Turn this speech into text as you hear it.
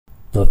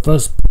The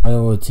first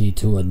priority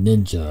to a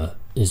ninja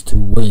is to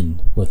win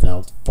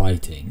without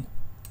fighting.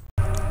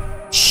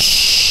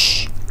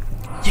 Shh!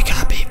 You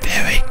gotta be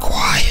very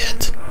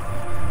quiet,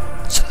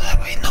 so that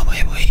way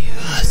nobody will hear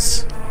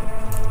us.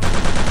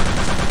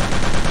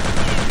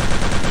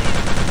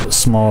 A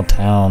small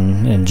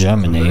town in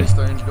Germany. Some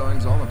very strange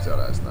goings on up there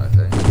last night,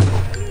 eh?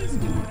 Please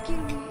do not kill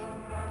me.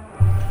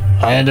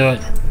 I can do it.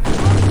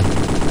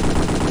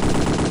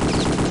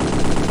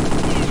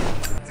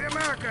 The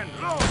American!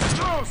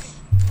 Los!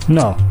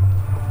 No.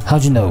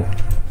 How'd you know?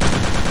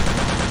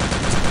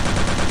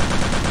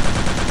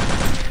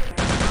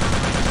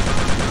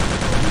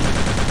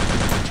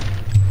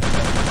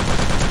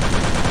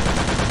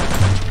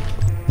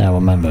 Now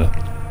remember,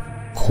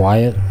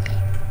 quiet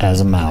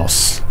as a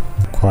mouse.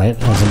 Quiet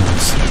as a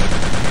mouse.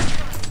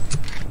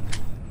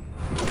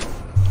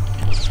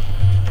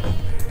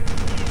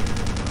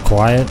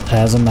 Quiet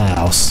as a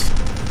mouse.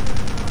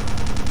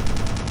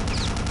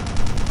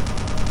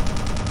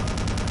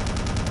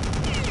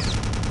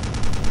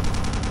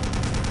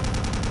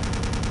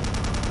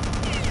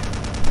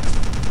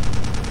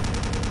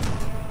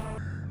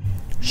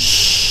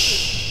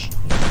 Shh.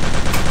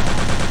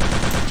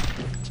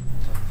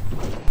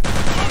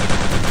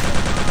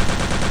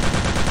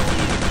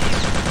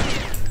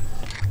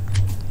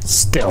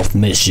 Stealth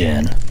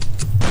mission.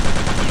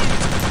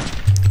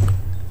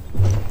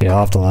 Get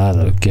off the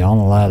ladder, get on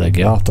the ladder,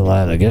 get off the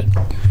ladder, get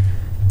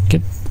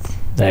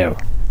there.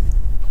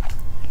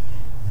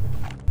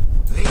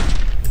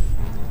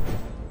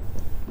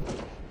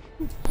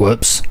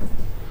 Whoops.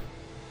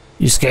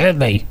 You scared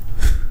me.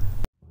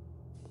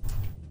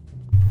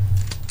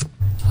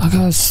 I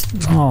guess,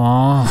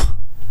 aww.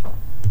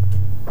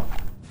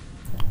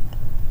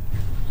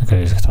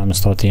 Okay, it's time to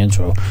start the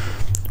intro.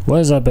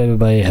 What is up,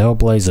 everybody?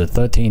 Hellblazer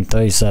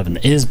 1337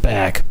 is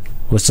back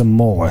with some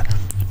more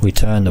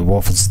Return to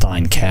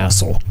Wolfenstein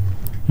Castle.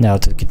 Now,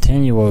 to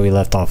continue where we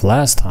left off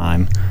last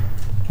time,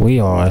 we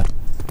are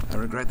I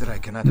regret that I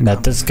cannot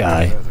met this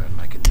guy, further in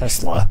my condition.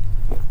 Tesla.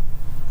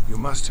 You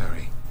must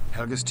hurry.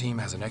 Helga's team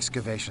has an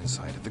excavation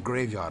site at the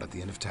graveyard at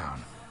the end of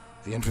town.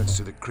 The entrance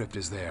to the crypt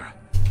is there.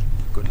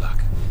 Good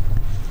luck.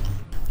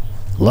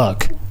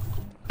 Luck?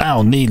 I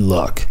don't need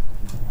luck.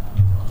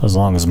 As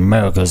long as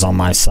America's on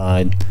my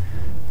side,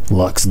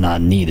 luck's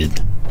not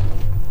needed.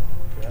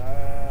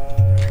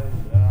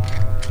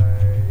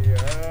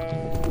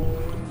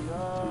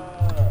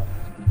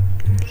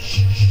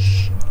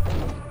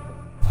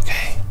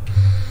 Okay.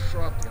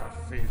 Shut your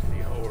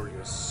filthy hole,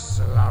 you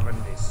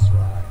slovenly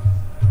swine.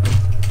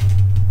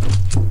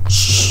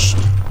 Shh.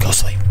 Go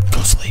sleep.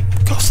 Go sleep.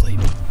 Go sleep.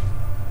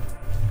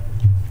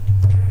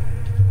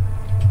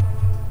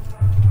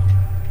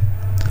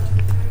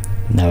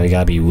 Now we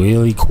gotta be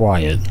really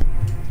quiet.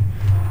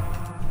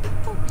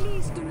 Oh,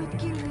 please do not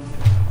kill me.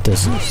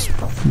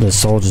 There's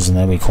soldiers in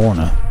every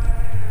corner.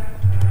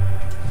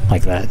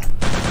 Like that.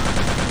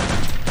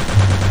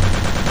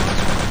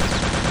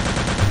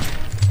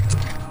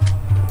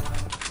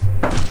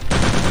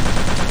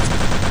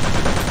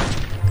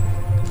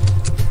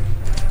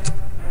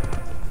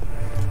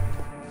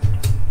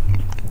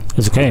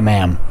 It's okay,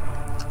 ma'am.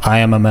 I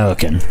am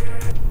American.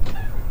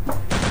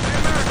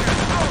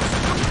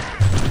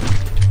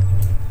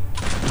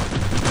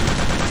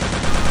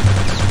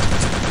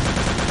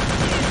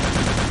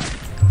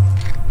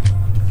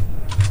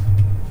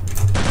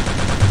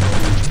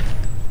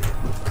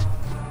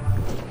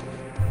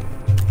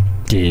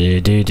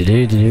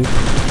 Do.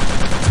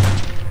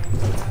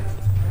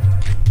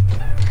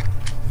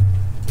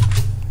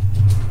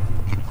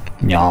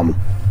 Yum.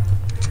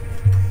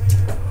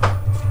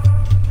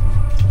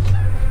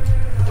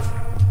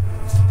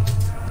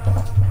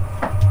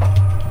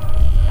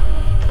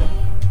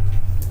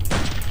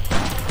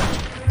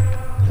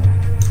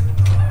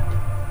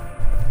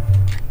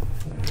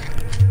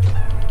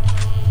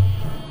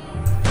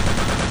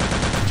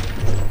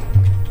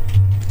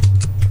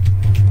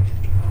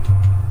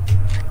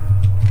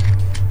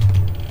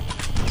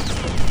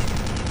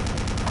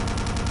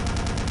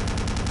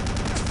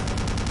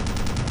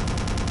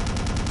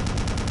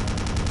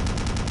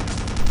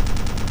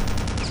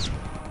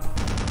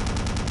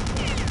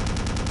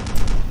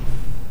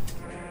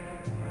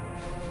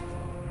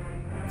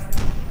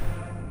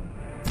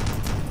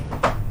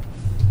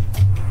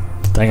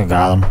 I think I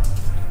got him.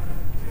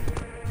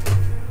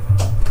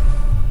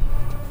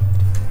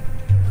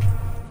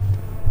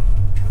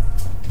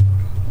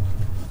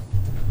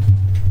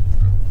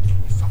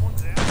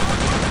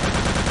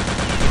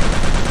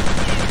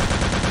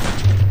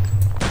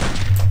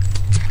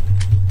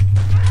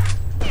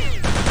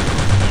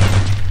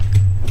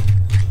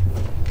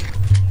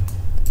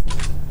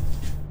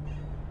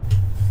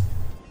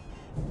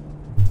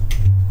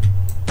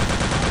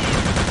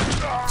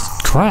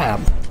 Crap.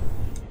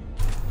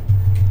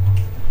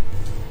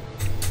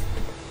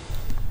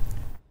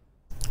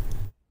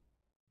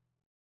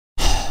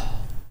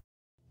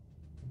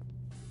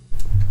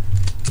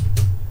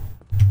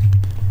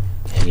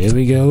 Here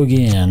we go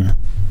again.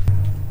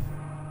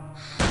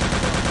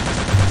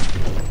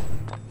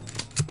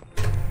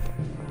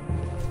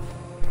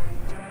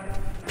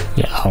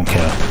 Yeah, I don't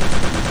care.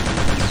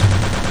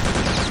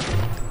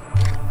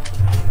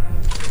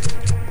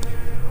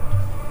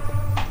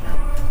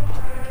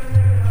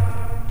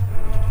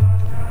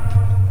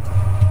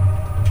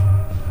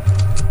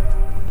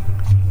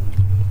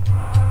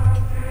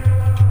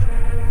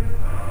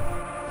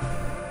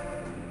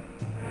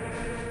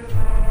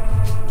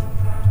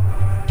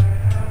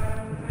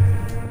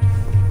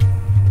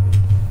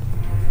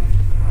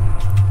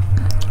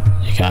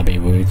 You gotta be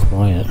really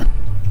quiet.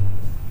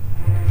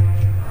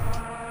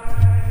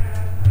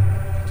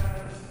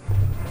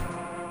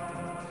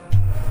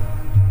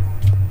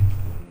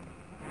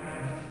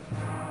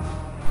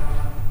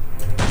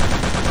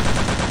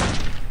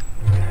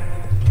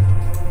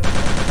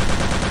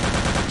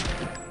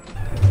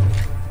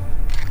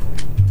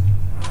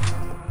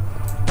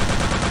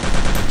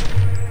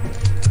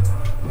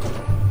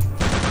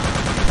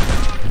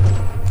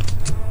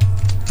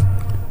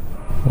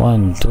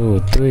 One, two,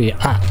 three.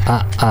 Yeah,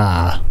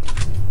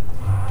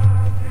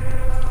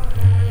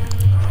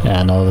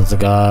 I know there's a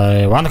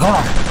guy around the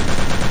corner.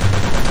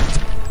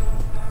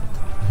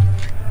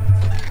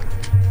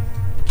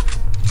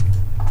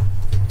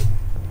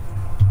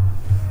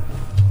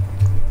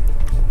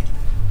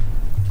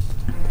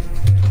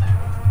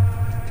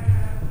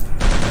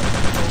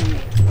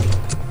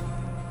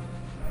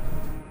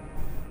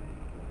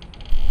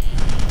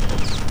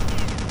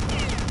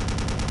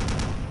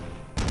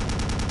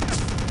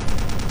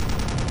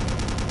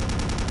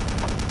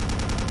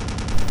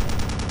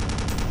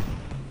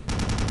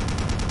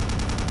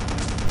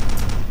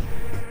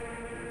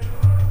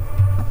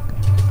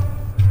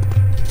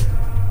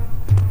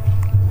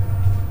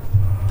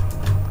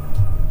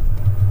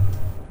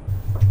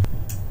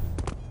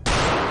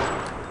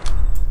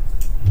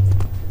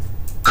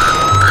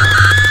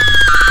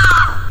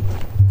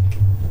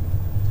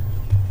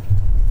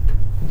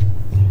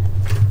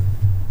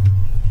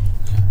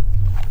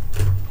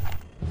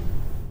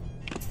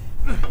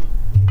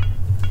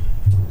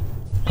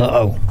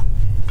 Uh-oh.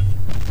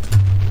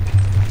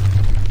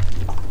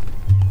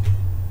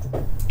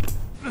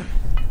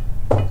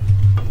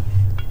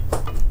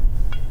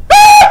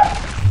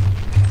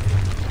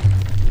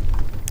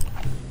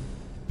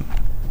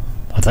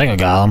 I think I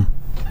got him.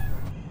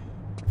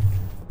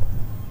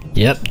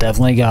 Yep,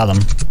 definitely got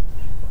him.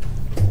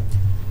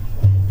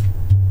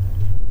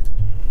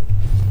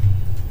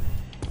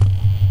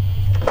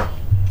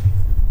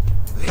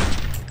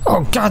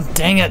 Oh, god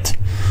dang it!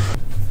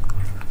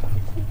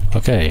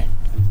 Okay.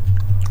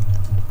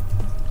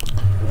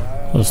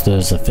 Let's do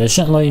this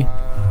efficiently,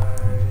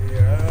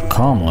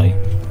 calmly,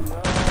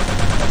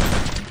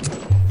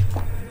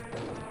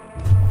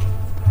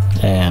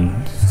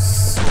 and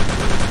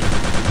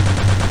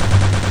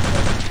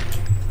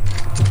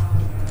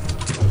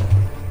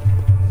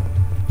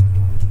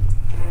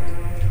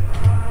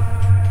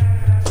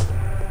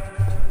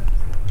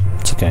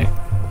it's okay.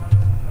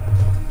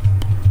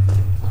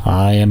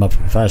 I am a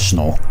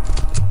professional.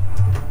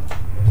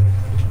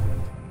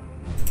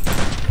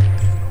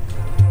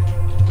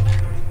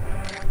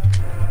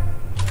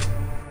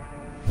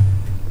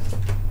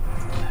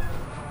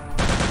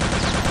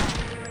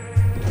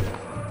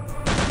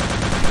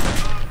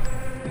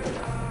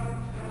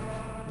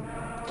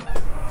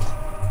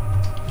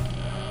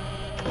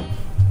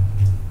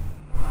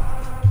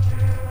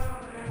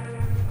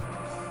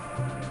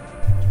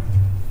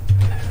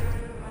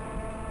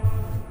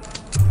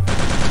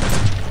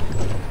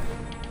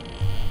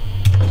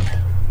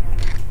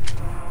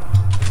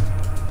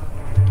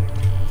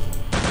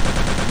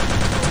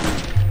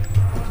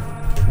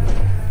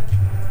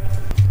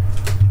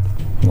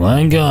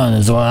 One gun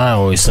is what I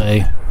always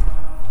say.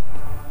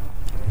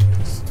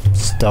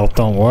 Stealth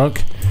don't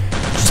work.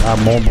 Just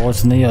have more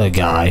bullets than the other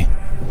guy.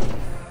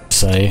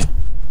 Say,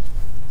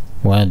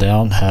 when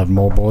down, have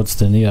more bullets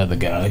than the other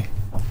guy.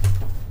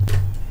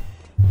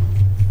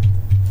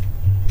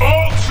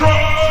 Ultra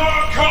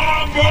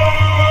combo!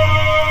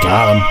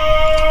 Got him.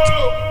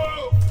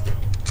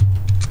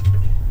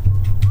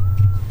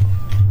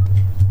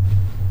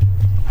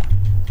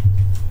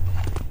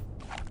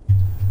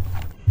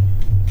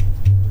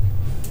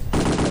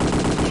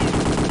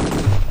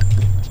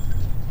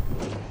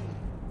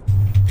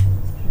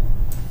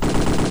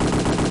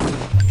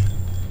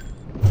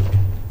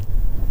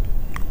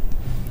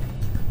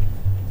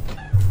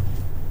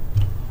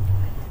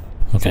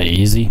 Okay,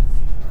 easy.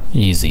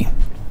 Easy.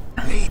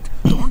 Wait,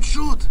 don't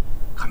shoot.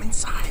 Come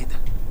inside.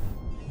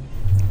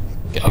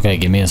 Okay,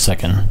 give me a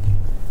second.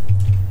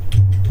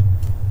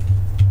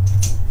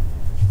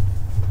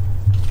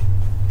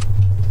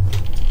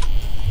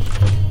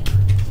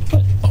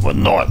 Oh,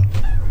 not.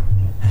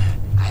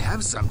 I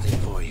have something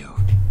for you.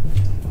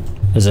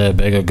 Is it a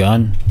bigger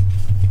gun?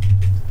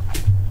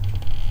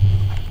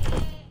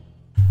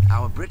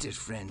 Our British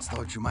friends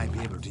thought you might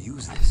be able to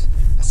use this.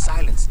 A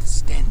silenced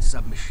Sten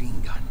submachine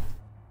gun.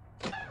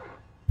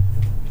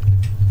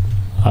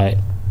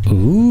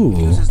 Ooh.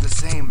 Uses the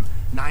same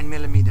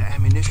 9mm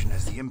ammunition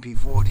as the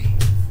MP40.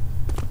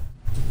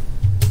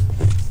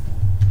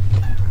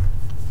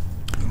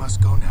 You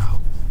must go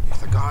now. If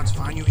the guards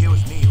find you here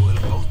with me, you will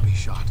both be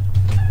shot.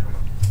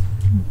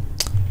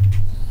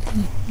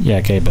 Yeah,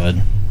 okay,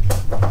 bud.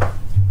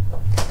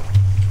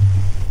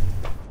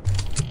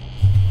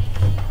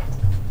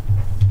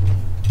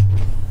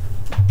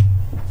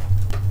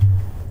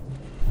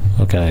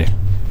 Okay.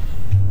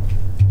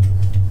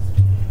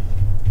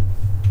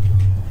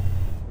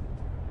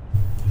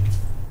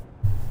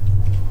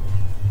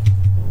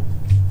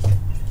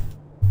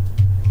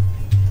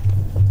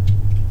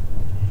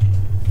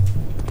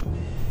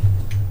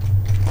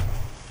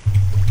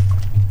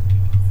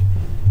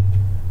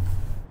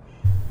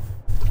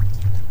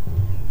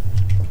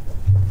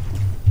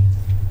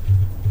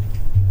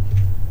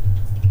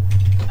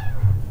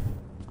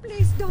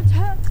 Please don't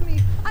hurt me.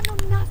 I know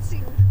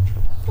nothing.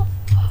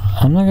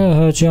 I'm not gonna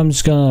hurt you, I'm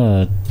just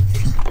gonna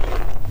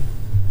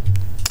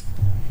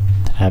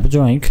have a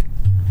drink.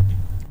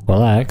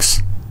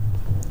 Relax.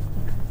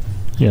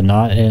 You're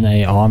not in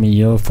a army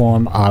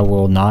uniform. I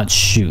will not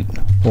shoot.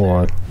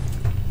 Or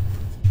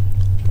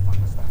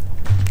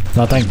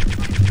nothing.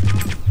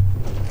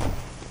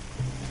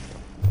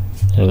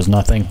 It was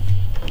nothing.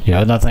 You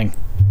heard nothing.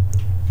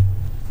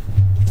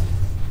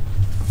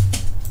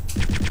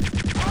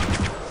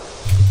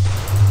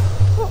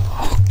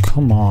 Oh,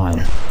 come on.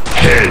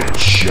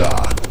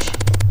 Headshot.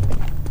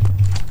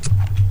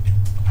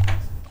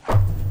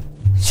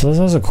 So this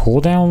has a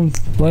cooldown?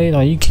 Wait,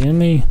 are you kidding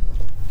me?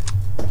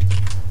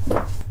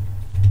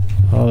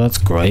 Oh, that's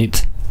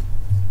great.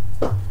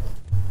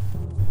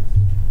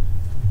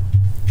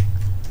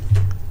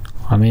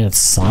 I mean, it's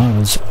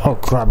silence. Oh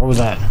crap, what was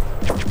that?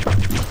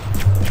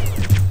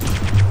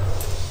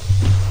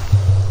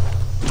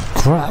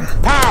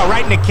 Crap. Pow!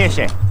 Right in the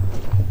kitchen.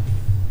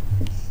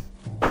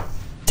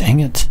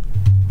 Dang it.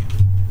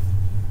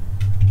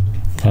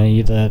 Can I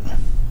eat that?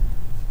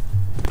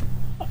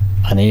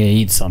 I need to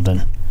eat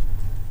something.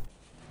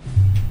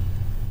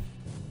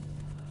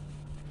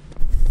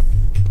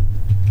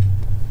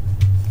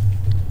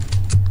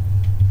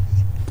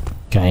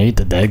 Can I eat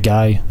the dead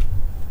guy?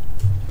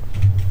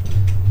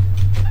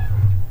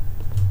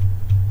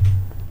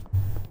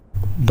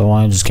 Don't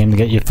worry, I just came to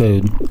get your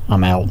food.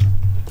 I'm out.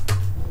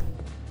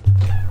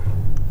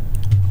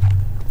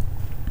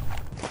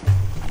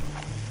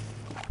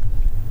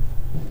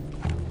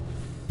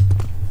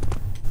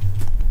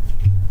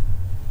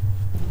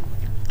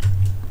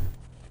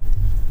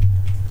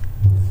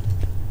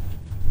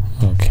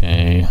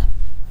 Okay.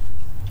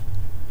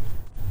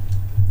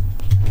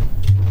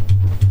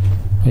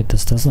 Wait,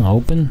 this doesn't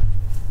open?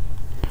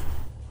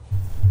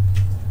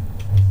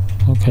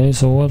 Okay,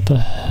 so what the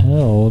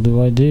hell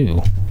do I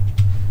do?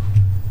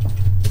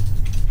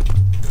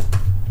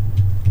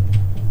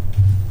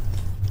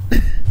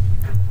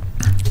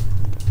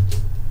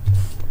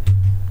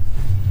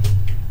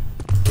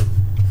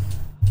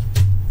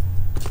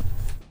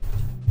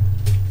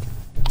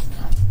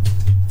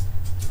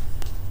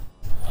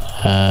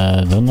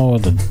 I don't know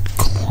what to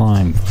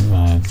climb.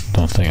 I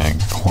don't think I can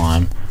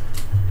climb.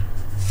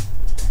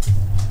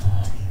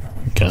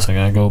 Guess I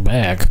gotta go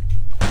back.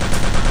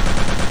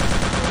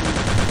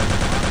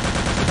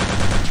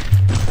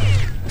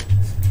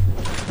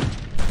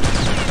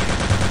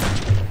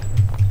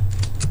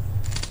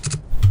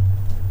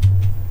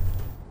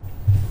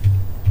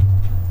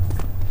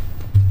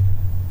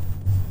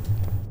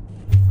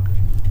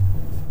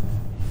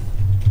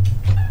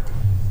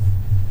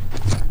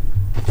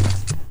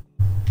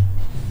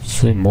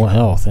 Sweet, more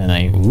health and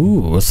a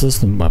ooh, what's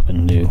this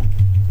weapon do?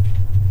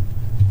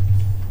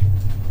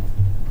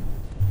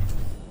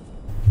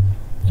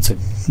 It's a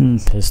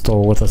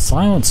pistol with a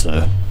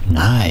silencer.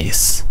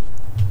 Nice.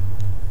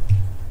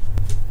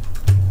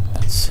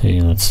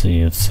 Let's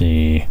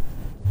see.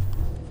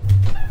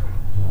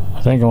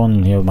 I think going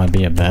in here might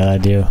be a bad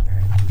idea.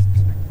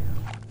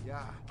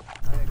 Yeah,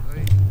 I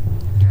agree.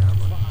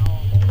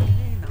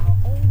 Our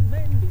own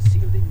men be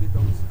sealed in with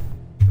those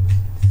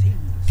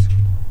things.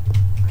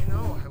 I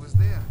know, I was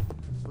there.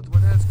 But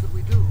what else could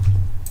we do?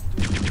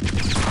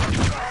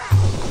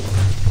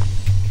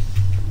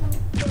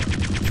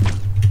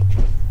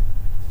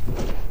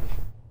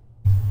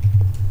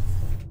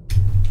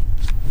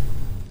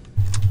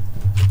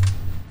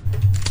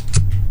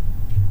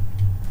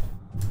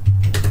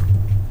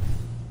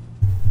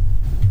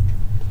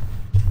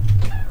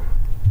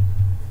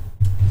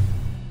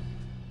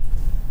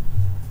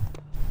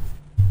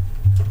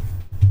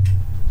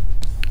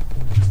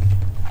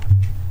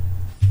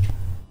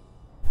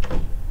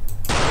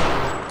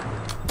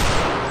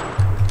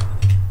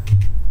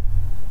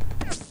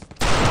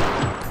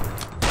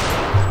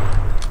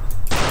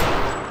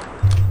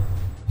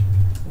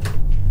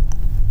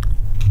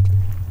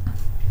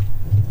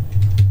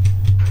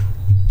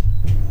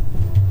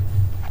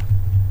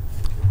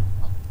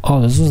 Oh,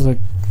 this is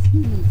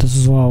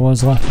where I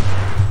was left.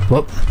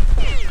 Whoop.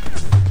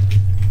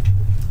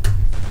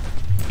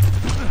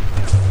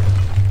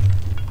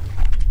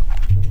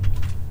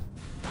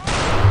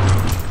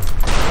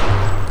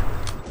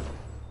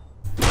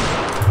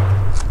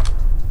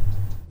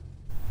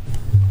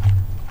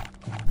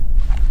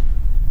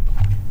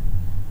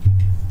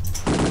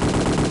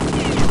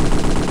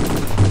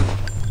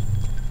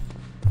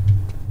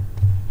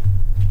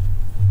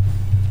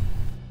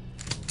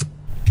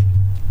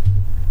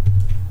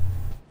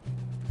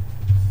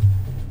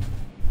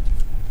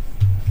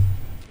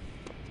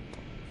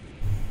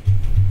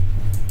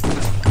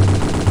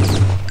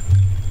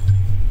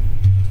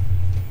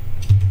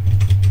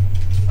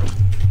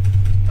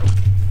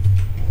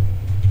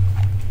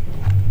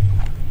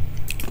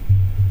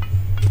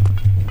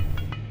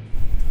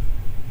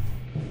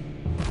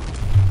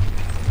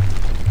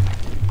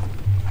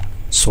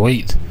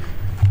 Sweet.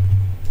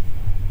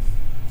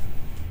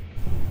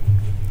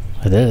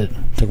 I did it.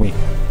 Took me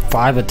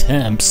 5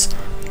 attempts,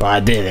 but I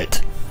did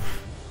it.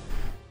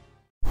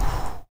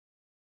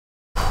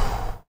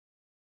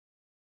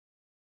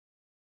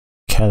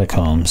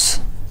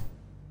 Catacombs.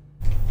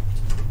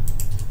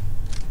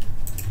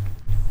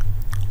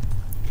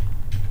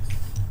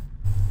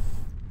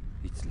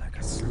 It's like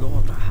a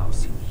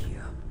slaughterhouse in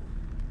here.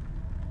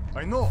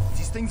 I know,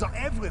 these things are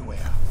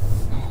everywhere.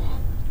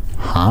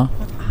 Huh?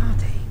 What are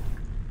they?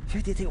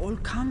 Where did they all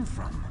come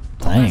from?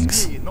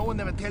 Thanks. Ask me, no one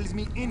ever tells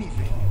me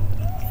anything.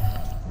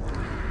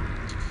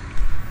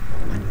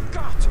 My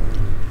God!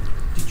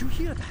 Did you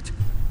hear that?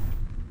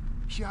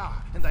 Yeah,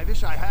 and I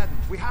wish I hadn't.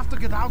 We have to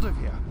get out of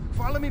here.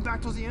 Follow me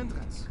back to the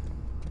entrance.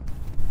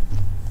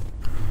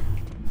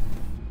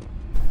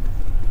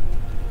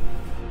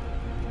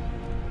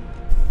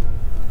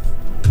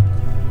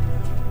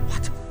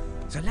 What?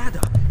 The ladder!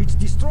 It's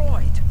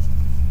destroyed!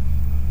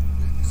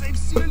 They've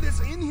sealed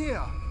us in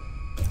here.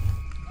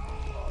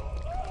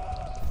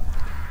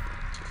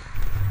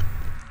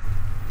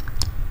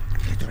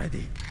 Get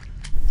ready.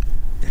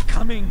 They're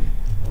coming!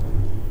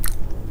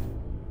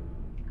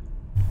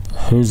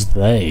 Who's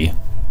they?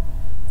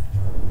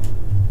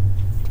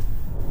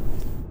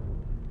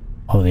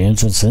 Oh, the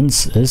entrance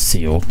is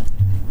sealed.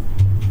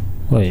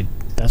 Wait,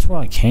 that's where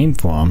I came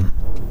from.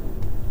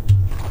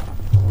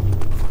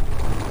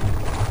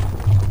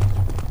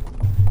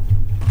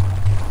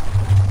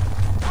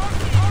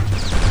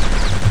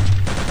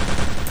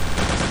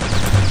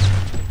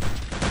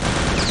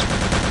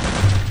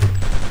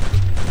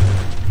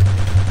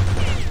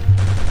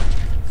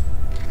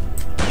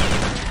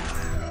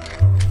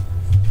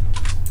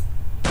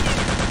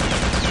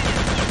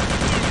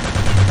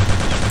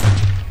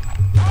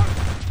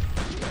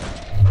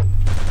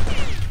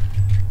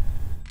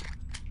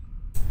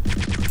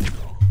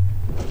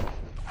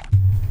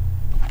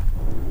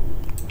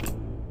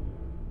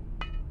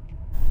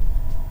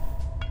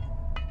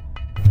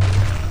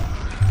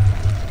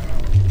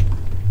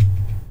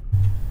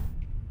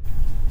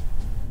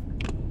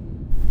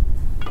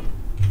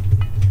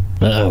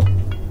 Uh-oh.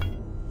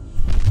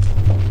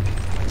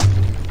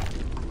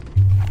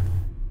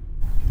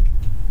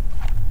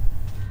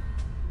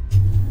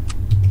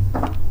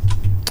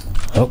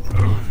 Oh,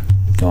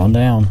 going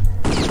down.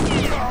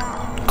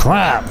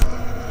 Crap!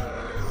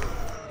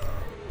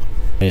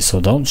 Okay,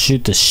 so don't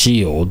shoot the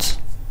shields.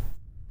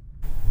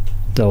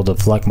 They'll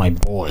deflect my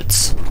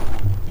bullets.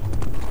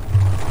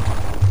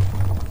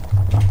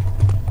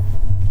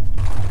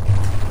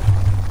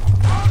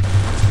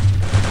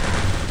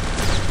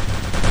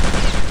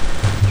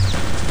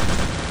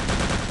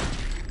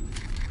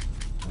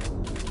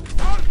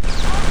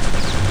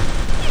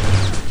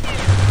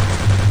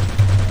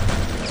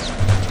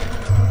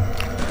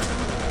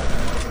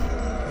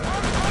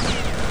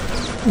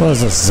 What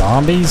is this,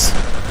 zombies?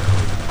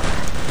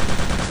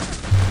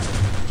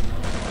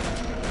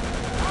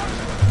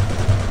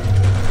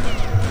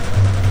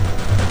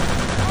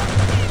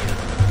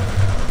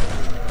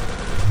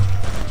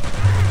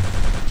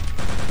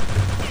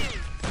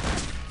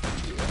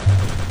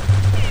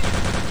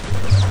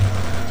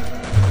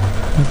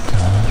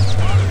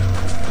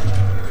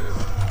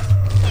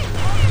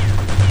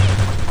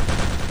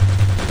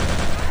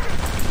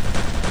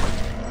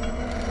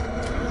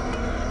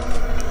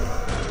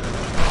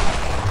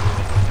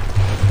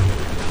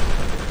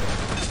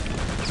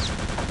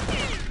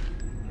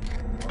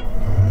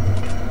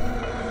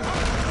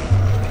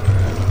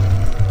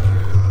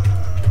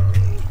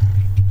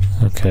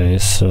 Okay,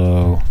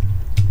 so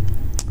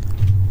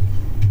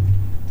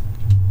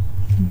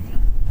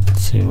let's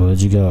see, where'd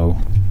you go?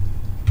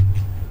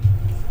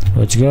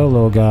 Where'd you go,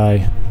 little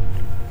guy?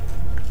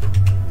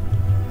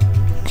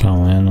 Can I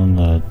land on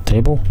the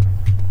table?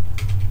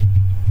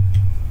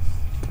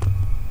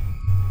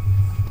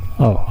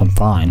 Oh, I'm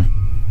fine.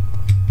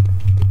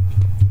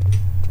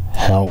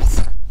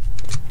 Health.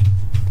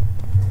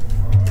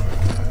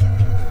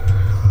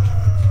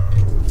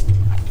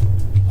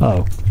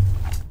 Oh.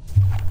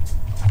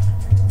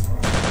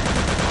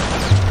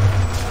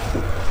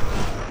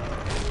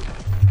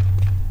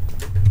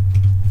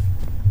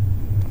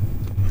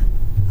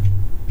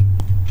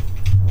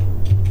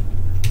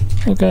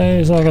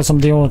 Okay, so I guess I'm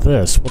dealing with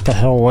this. What the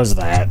hell was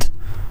that?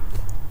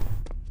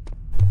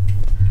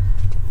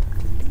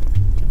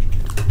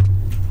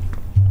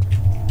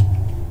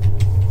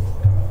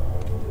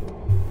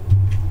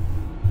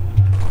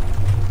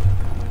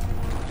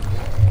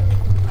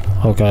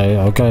 Okay,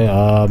 okay,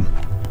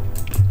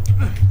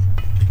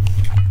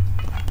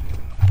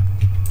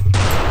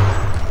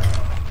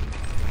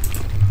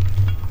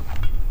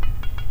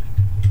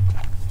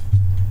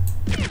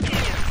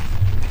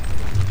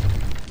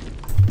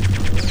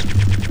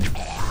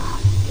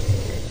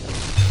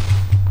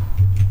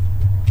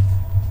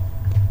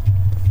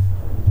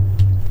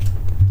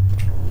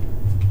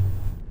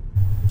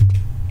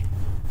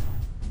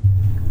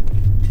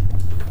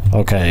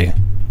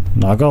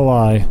 not gonna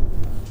lie,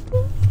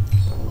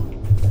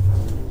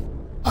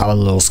 I'm a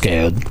little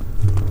scared.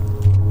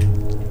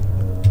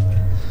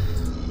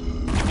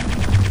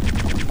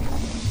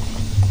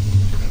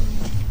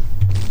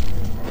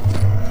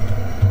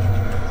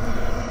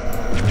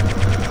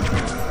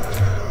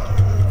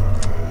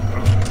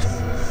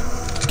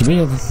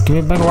 give me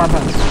a bigger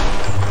weapon.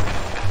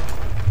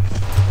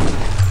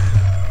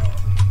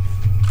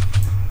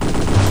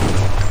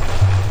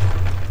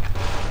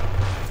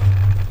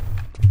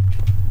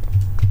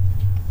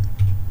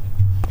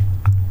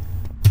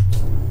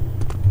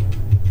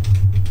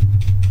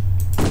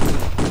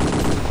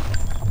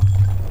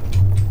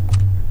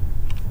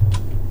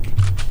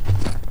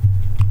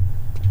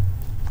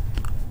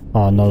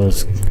 Oh no,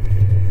 this.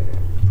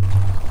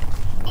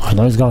 I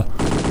know he's got.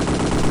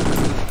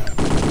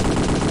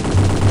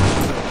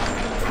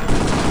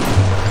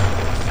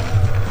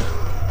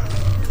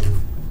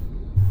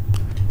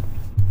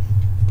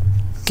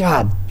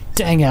 God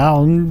dang it, I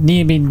don't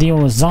need to be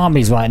dealing with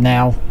zombies right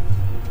now.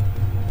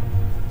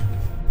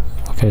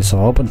 Okay, so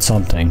I opened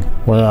something.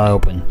 What did I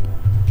open?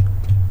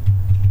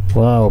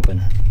 What did I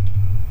open?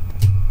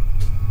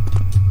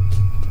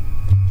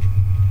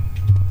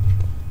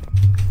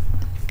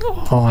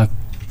 Oh,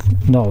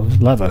 no,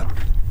 lever.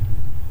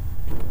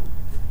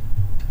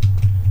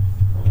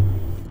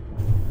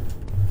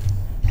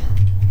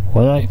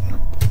 What did I...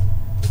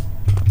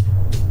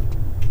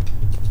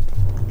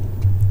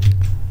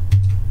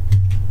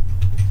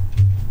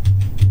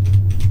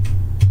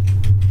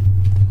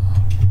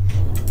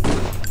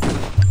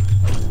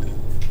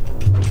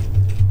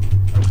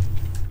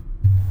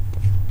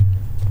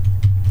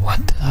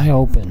 What did I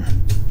open?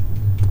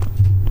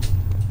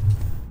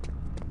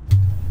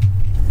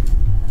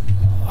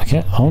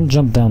 I don't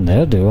jump down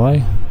there, do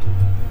I?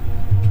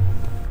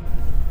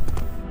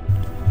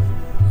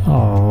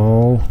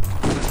 Oh.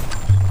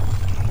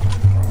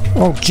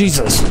 Oh,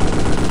 Jesus.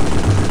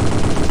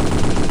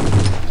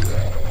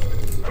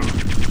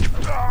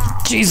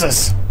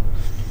 Jesus.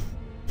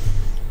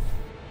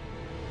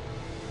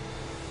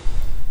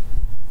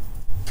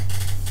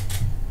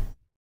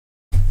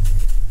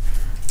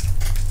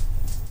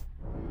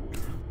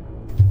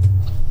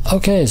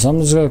 Okay, so I'm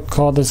just gonna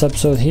call this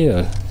episode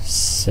here.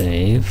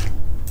 Save.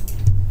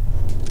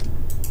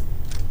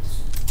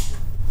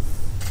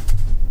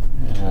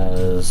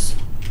 As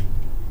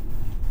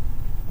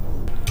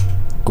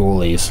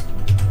ghoulies.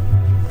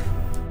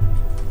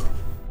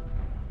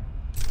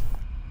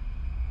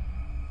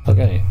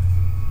 Okay.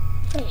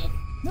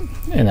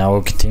 And I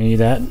will continue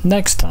that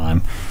next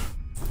time.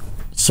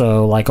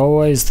 So, like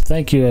always,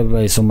 thank you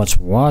everybody so much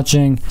for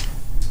watching.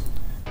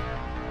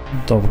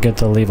 Don't forget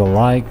to leave a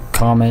like,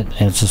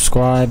 comment, and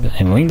subscribe,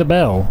 and ring the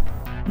bell.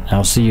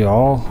 I'll see you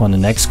all on the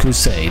next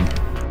crusade.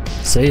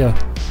 See ya.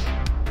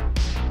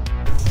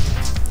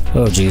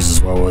 Oh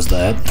Jesus, what was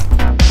that?